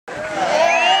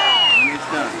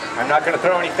I'm not going to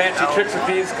throw any fancy tricks with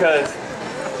these because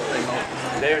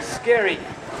they're scary.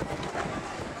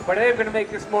 But I am going to make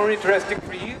this more interesting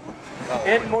for you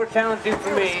and more challenging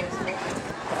for me,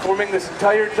 performing this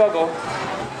entire juggle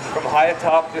from high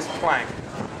atop this plank.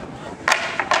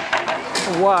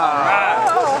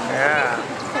 Wow. Yeah.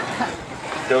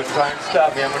 Don't try and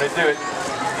stop me, I'm going to do it.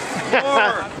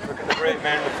 Look at the brave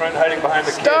man in the front hiding behind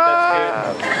the kid.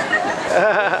 That's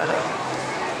good.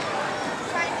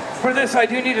 For this, I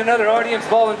do need another audience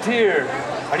volunteer.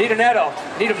 I need an adult.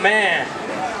 I need a man.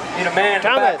 I need a man in the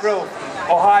back row,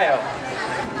 Ohio.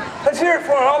 Let's hear it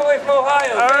for him, all the way from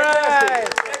Ohio. All Fantastic. right.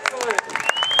 Excellent.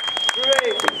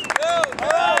 Great. Go.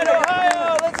 All right,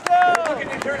 Ohio, let's go. Look at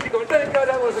New Jersey going, thank God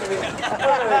that wasn't me.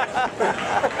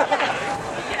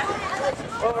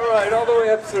 All right, all the way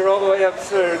up, sir, all the way up,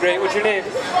 sir. Great. What's your name?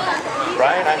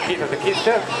 Brian. I'm Keith of the Keith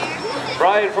Chef.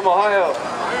 Brian from Ohio.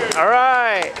 All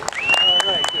right. All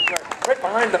right, good. Right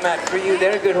behind the mat for you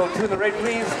there. Good. Hold two in the right,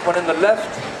 please. One in the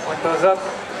left. One goes up.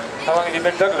 How long have you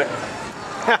been juggling?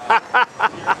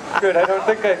 Good. I don't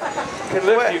think I can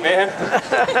lift you, man.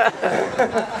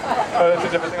 Oh, that's a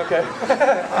different thing. Okay.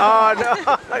 Oh,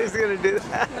 no. He's going to do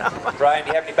that. Brian, do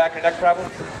you have any back or neck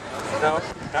problems? No?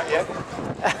 Not yet?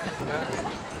 No?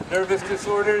 Nervous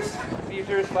disorders?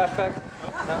 Seizures? Flashbacks?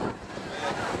 No?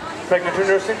 Pregnant or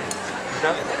nursing?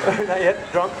 No? Not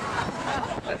yet? Drunk?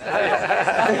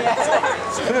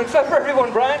 It's not for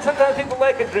everyone, Brian. Sometimes people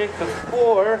like a drink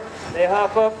before they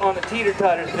hop up on the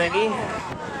teeter-totter thingy.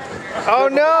 Oh,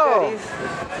 no.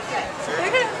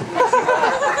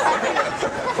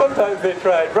 Sometimes they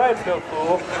try. Brian's no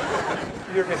fool.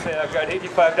 You heard me say I've got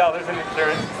 $85 in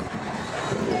insurance.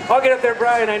 I'll get up there,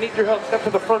 Brian. I need your help. Step to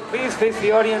the front, please. Face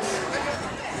the audience.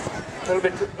 A little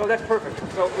bit. Oh, that's perfect.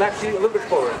 So, actually, a little bit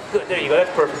forward. Good. There you go.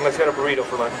 That's perfect. Unless you got a burrito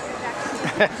for lunch.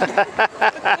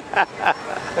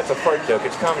 That's a fart joke.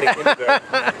 It's comedy kindergarten.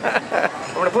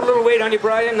 I'm going to put a little weight on you,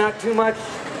 Brian. Not too much.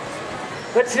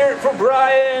 Let's hear it for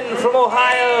Brian from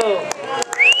Ohio.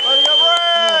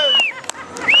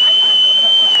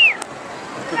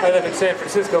 I live in San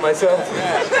Francisco myself.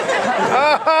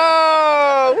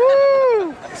 Oh,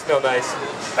 woo! You smell nice.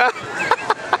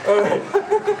 All right.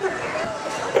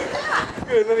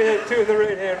 Good. Let me have two in the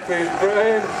right hand, please,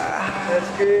 Brian. That's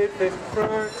good. Face the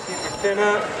front. Keep your chin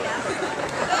up.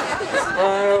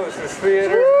 Smile. This is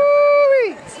theater.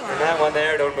 And that one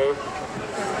there. Don't move.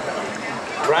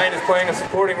 Brian is playing a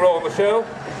supporting role in the show.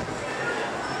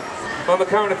 On the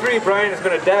count of three, Brian is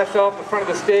going to dash off the front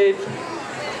of the stage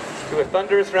to a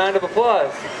thunderous round of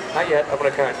applause. Not yet. I'm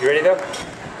going to count. You ready, though?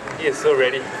 He is so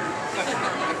ready.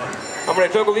 I'm going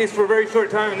to juggle these for a very short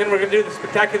time, and then we're going to do the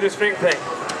spectacular string thing.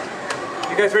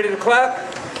 You guys ready to clap?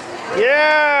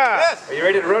 Yeah! Yes. Are you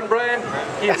ready to run, Brian?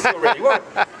 He is so ready. 1,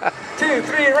 2,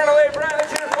 3, run away, Brian.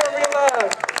 Let's hear it for him real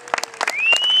loud.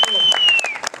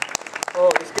 Oh,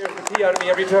 he scares the pee out of me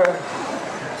every time.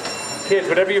 Kids,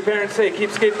 whatever your parents say, keep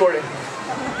skateboarding.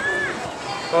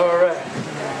 All right.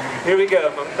 Here we go.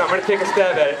 I'm going to take a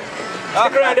stab at it.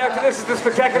 Stick around after this is the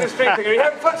spectacular string thing. Are you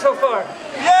having fun so far?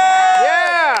 Yeah!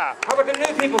 Yeah! How about the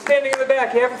new people standing in the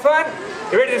back? You having fun?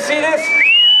 You ready to see this?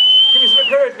 Give me some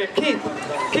encouragement. Keith.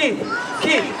 Keith.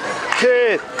 Keith.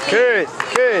 Keith. Keith.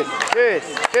 Keith. Keith.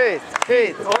 Keith.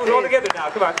 Keith. All together now.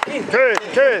 Come on. Keith. Keith.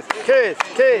 Keith. Keith.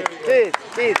 Keith. Keith.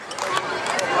 Keith.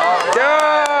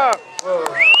 Yeah! Whoa.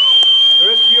 The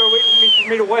rest of you are waiting for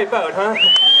me to wipe out, huh?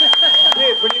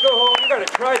 Kids, when you go home, you gotta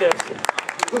try this.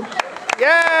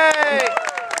 Yay!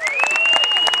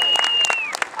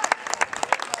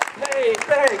 Hey,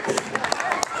 thanks.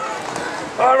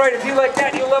 All right, if you like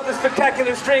that, you'll love the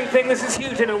spectacular string thing. This is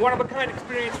huge and a one-of-a-kind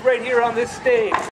experience right here on this stage.